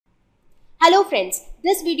Hello friends,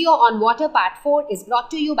 this video on water part 4 is brought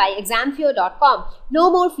to you by examfear.com. No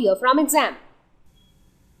more fear from exam.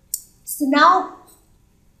 So now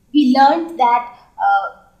we learned that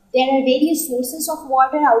there are various sources of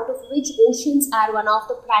water, out of which oceans are one of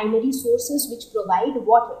the primary sources which provide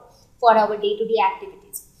water for our day-to-day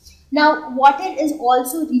activities. Now water is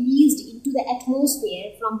also released into the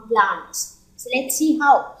atmosphere from plants. So let's see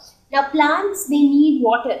how. Now plants, they need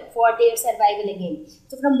water for their survival again.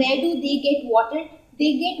 So from where do they get water?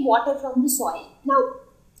 They get water from the soil. Now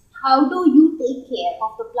how do you take care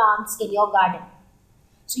of the plants in your garden?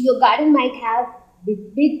 So your garden might have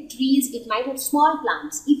big trees, it might have small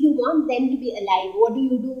plants. If you want them to be alive, what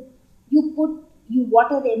do? You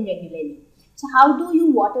water them regularly. So how do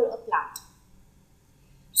you water a plant?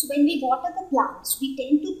 So when we water the plants, we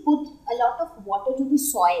tend to put a lot of water to the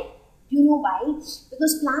soil. Do you know why?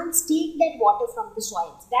 Because plants take that water from the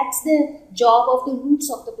soil. That's the job of the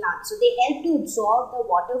roots of the plant. So they help to absorb the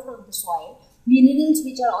water from the soil. Minerals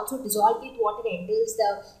which are also dissolved with water enters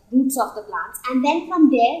the roots of the plants, and then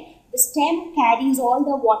from there the stem carries all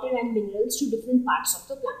the water and minerals to different parts of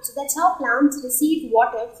the plant. So that's how plants receive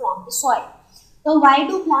water from the soil. Now why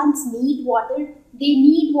do plants need water? They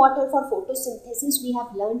need water for photosynthesis. We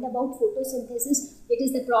have learned about photosynthesis. It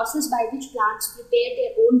is the process by which plants prepare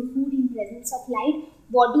their own food in presence of light.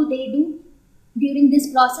 What do? During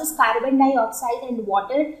this process, carbon dioxide and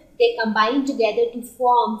water, they combine together to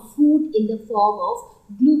form food in the form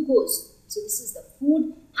of glucose. So this is the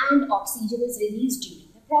food, and oxygen is released during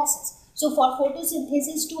the process. So for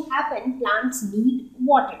photosynthesis to happen, plants need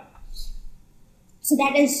water. So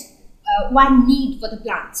that is one need for the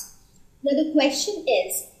plants. Now the question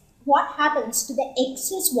is, what happens to the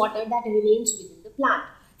excess water that remains within the plant?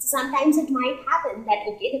 So sometimes it might happen that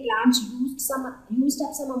the plants used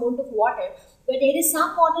up some amount of water, but there is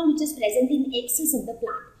some water which is present in excess in the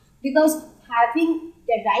plant, because having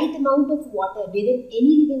the right amount of water within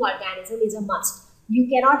any living organism is a must. You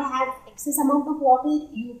cannot have excess amount of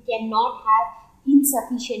water, you cannot have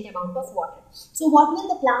insufficient amount of water. So what will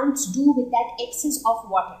the plants do with that excess of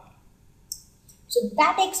water? So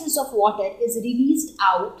that excess of water is released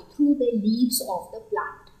out through the leaves of the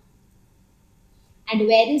plant. And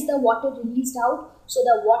where is the water released out? So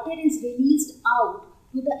the water is released out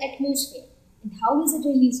to the atmosphere. And how is it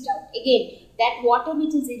released out? Again, that water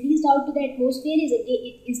which is released out to the atmosphere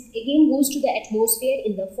again goes to the atmosphere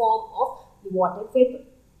in the form of water vapor.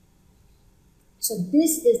 So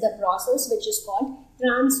this is the process which is called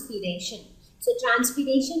transpiration. So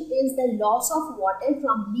transpiration is the loss of water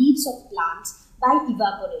from leaves of plants by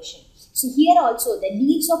evaporation. So here also the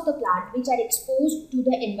leaves of the plant which are exposed to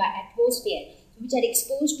the atmosphere, which are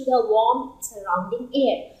exposed to the warm surrounding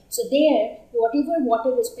air. So there, whatever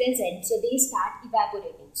water is present, so they start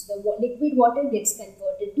evaporating. So the liquid water gets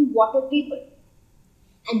converted to water vapor.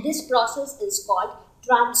 And this process is called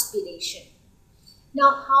transpiration.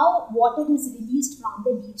 Now, how water is released from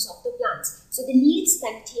the leaves of the plants? So the leaves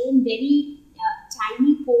contain very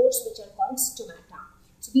tiny pores which are called stomata.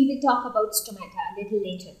 So we will talk about stomata a little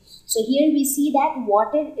later. So here we see that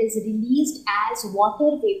water is released as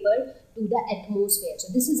water vapor to the atmosphere.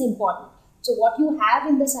 So this is important. So what you have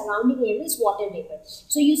in the surrounding air is water vapor.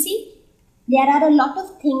 So you see, there are a lot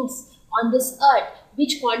of things on this earth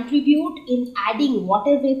which contribute in adding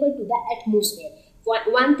water vapor to the atmosphere.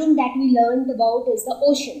 One thing that we learned about is the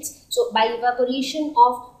oceans. So by evaporation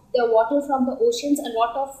of the water from the oceans, a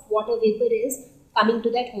lot of water vapor is coming to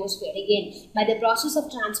the atmosphere. Again, by the process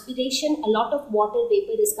of transpiration, a lot of water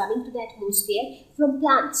vapor is coming to the atmosphere from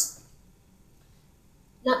plants.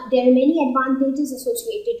 Now, there are many advantages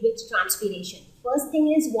associated with transpiration. First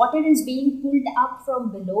thing is, water is being pulled up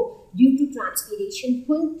from below due to transpiration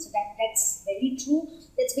pull. So that's very true.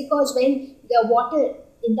 That's because when the water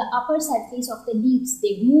in the upper surface of the leaves,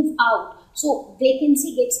 they move out, so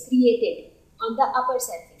vacancy gets created on the upper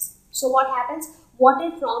surface. So what happens?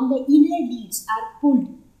 Water from the inner leaves are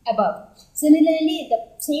pulled above. Similarly,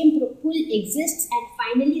 the same pull exists, and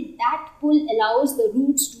finally that pull allows the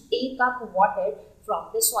roots to take up water from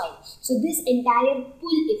the soil. So this entire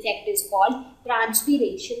pull effect is called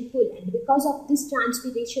transpiration pull, and because of this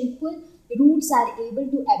transpiration pull, roots are able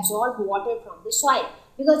to absorb water from the soil,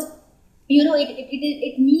 because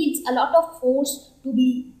it needs a lot of force to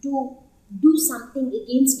do something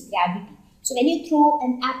against gravity. So when you throw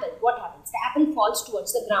an apple, what happens? The apple falls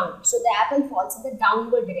towards the ground. So the apple falls in the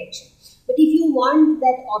downward direction. But if you want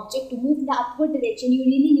that object to move in the upward direction, you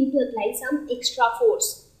really need to apply some extra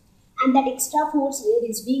force. and that extra force here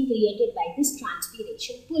is being created by this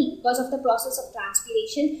transpiration pull. Because of the process of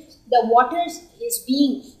transpiration, the water is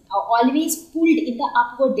being always pulled in the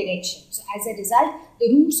upward direction. So as a result,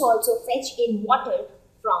 the roots also fetch in water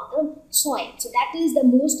from the soil. So that is the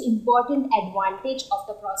most important advantage of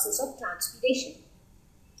the process of transpiration.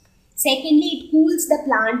 Secondly, it cools the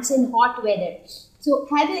plants in hot weather. So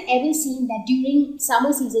have you ever seen that during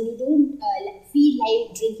summer season you don't feel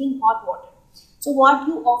like drinking hot water? So what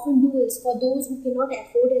you often do is, for those who cannot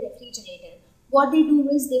afford a refrigerator, what they do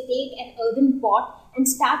is they take an earthen pot and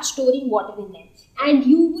start storing water in them. And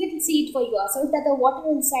you will see it for yourself that the water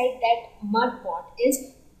inside that mud pot is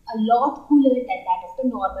a lot cooler than that of the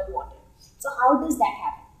normal water. So how does that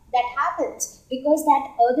happen? That happens because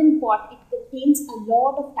that earthen pot, it contains a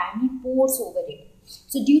lot of tiny pores over it.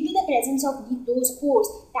 So due to the presence of those pores,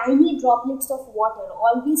 tiny droplets of water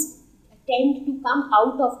always tend to come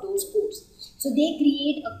out of those pores. So they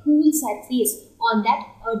create a cool surface on that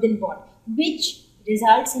earthen pot, which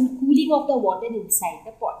results in cooling of the water inside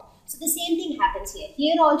the pot. So the same thing happens here.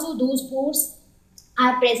 Here also those pores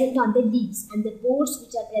are present on the leaves, and the pores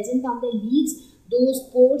which are present on the leaves, those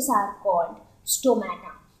pores are called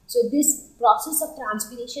stomata. So this process of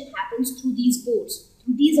transpiration happens through these pores.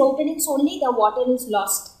 Through these openings only the water is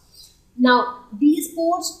lost. Now these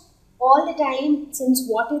pores, all the time, since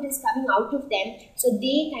water is coming out of them, so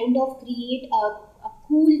they kind of create a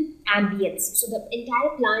cool ambience. So the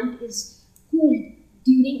entire plant is cooled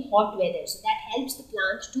during hot weather. So that helps the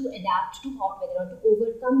plant to adapt to hot weather or to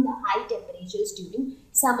overcome the high temperatures during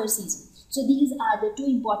summer season. So these are the two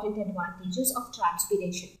important advantages of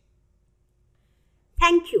transpiration.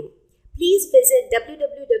 Thank you. Please visit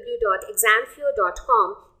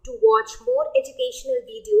www.examfear.com to watch more educational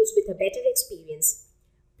videos with a better experience.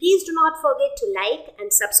 Please do not forget to like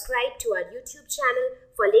and subscribe to our YouTube channel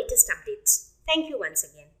for latest updates. Thank you once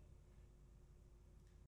again.